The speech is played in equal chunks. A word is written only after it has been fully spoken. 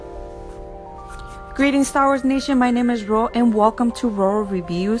Greetings, Star Wars Nation. My name is Ro, and welcome to Ro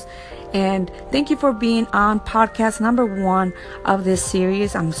Reviews. And thank you for being on podcast number 1 of this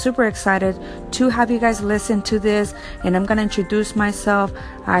series. I'm super excited to have you guys listen to this. And I'm going to introduce myself.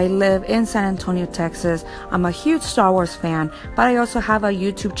 I live in San Antonio, Texas. I'm a huge Star Wars fan, but I also have a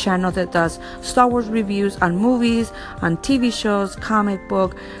YouTube channel that does Star Wars reviews on movies, on TV shows, comic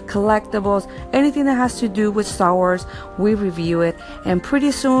book, collectibles, anything that has to do with Star Wars, we review it. And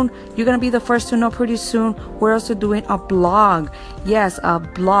pretty soon, you're going to be the first to know. Pretty soon, we're also doing a blog. Yes, a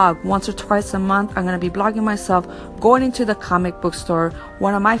blog. Once or twice a month, I'm going to be blogging myself, going into the comic book store,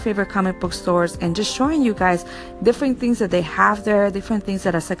 one of my favorite comic book stores, and just showing you guys different things that they have there, different things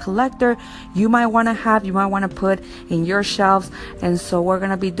that as a collector, you might want to have, you might want to put in your shelves. And so we're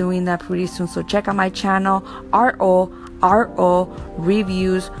going to be doing that pretty soon. So check out my channel, RO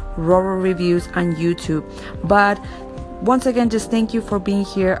Reviews, Roro Reviews on YouTube. But once again, just thank you for being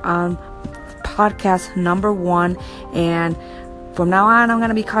here on podcast number 1. And from now on, I'm going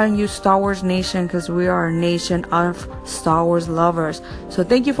to be calling you Star Wars Nation because we are a nation of Star Wars lovers. So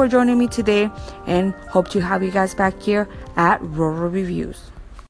thank you for joining me today, and hope to have you guys back here at Roro Reviews.